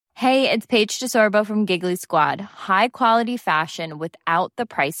Hey, it's Paige DeSorbo from Giggly Squad. High quality fashion without the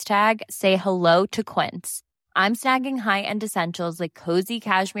price tag. Say hello to Quince. I'm snagging high-end essentials like cozy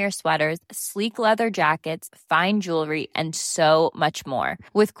cashmere sweaters, sleek leather jackets, fine jewelry, and so much more.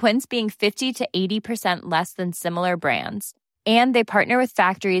 With Quince being 50 to 80% less than similar brands. And they partner with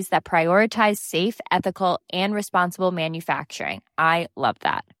factories that prioritize safe, ethical, and responsible manufacturing. I love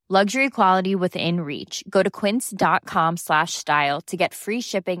that. Luxury quality within reach. Go to quince.com/style to get free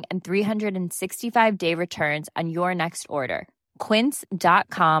shipping and 365-day returns on your next order.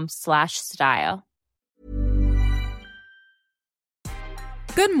 Quince.com/style.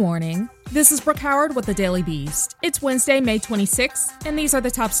 Good morning. This is Brooke Howard with The Daily Beast. It's Wednesday, May 26th, and these are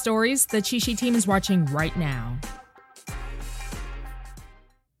the top stories the Chi team is watching right now.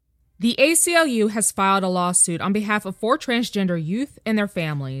 The ACLU has filed a lawsuit on behalf of 4 transgender youth and their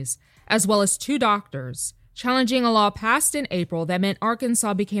families, as well as 2 doctors, challenging a law passed in April that meant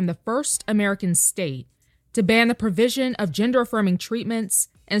Arkansas became the first American state to ban the provision of gender-affirming treatments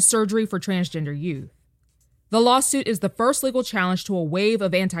and surgery for transgender youth. The lawsuit is the first legal challenge to a wave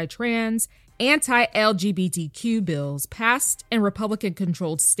of anti-trans, anti-LGBTQ bills passed in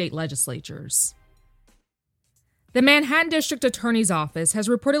Republican-controlled state legislatures. The Manhattan District Attorney's Office has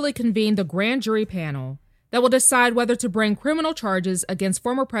reportedly convened the grand jury panel that will decide whether to bring criminal charges against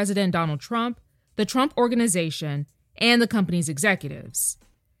former President Donald Trump, the Trump Organization, and the company's executives.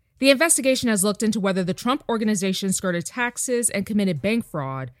 The investigation has looked into whether the Trump Organization skirted taxes and committed bank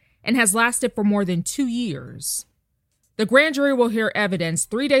fraud and has lasted for more than 2 years. The grand jury will hear evidence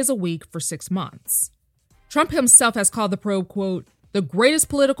 3 days a week for 6 months. Trump himself has called the probe, quote, the greatest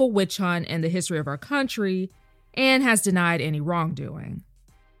political witch hunt in the history of our country, and has denied any wrongdoing.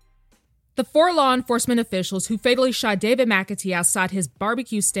 The 4 law enforcement officials who fatally shot David McAtee outside his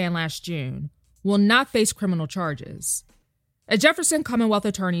barbecue stand last June will not face criminal charges. A Jefferson Commonwealth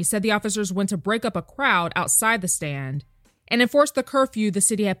attorney said the officers went to break up a crowd outside the stand and enforce the curfew the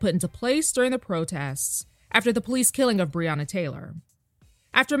city had put into place during the protests after the police killing of Breonna Taylor.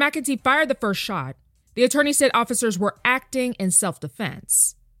 After McAtee fired the first shot, the attorney said officers were acting in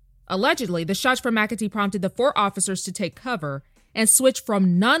self-defense. Allegedly, the shots from McAtee prompted the 4 officers to take cover and switch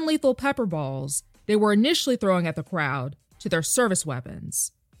from non-lethal pepper balls they were initially throwing at the crowd to their service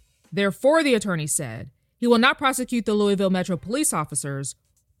weapons. Therefore, the attorney said, he will not prosecute the Louisville Metro police officers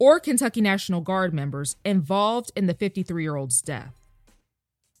or Kentucky National Guard members involved in the 53-year-old's death.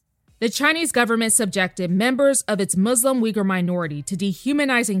 The Chinese government subjected members of its Muslim Uyghur minority to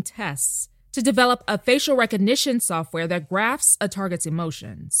dehumanizing tests to develop a facial recognition software that graphs a target's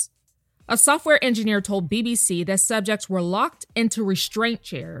emotions. A software engineer told BBC that subjects were locked into restraint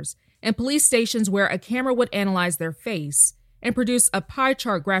chairs and police stations where a camera would analyze their face and produce a pie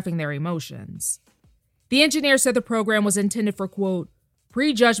chart graphing their emotions. The engineer said the program was intended for, quote,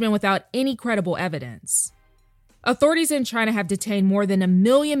 prejudgment without any credible evidence. Authorities in China have detained more than 1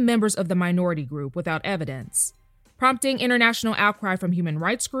 million members of the minority group without evidence, prompting international outcry from human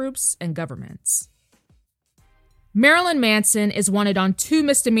rights groups and governments. Marilyn Manson is wanted on 2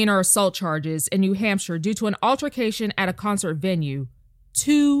 misdemeanor assault charges in New Hampshire due to an altercation at a concert venue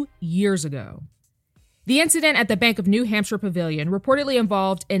 2 years ago. The incident at the Bank of New Hampshire Pavilion reportedly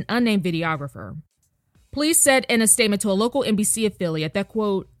involved an unnamed videographer. Police said in a statement to a local NBC affiliate that,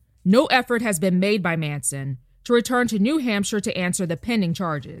 quote, no effort has been made by Manson to return to New Hampshire to answer the pending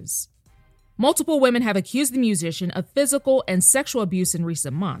charges. Multiple women have accused the musician of physical and sexual abuse in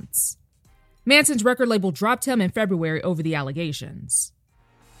recent months. Manson's record label dropped him in February over the allegations.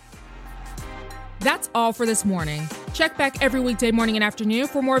 That's all for this morning. Check back every weekday morning and afternoon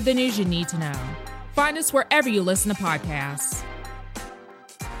for more of the news you need to know. Find us wherever you listen to podcasts.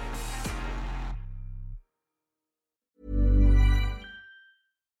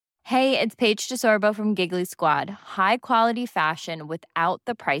 Hey, it's Paige DeSorbo from Giggly Squad. High quality fashion without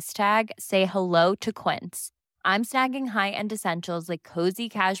the price tag. Say hello to Quince. I'm snagging high-end essentials like cozy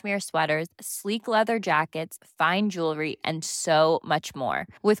cashmere sweaters, sleek leather jackets, fine jewelry, and so much more.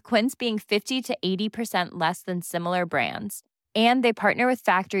 With Quince being 50 to 80% less than similar brands. And they partner with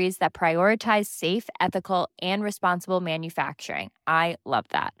factories that prioritize safe, ethical, and responsible manufacturing. I love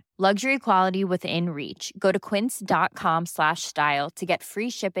that. Luxury quality within reach. Go to quince.com/style to get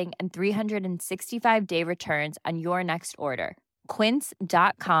free shipping and 365-day returns on your next order.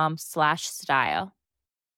 Quince.com/style.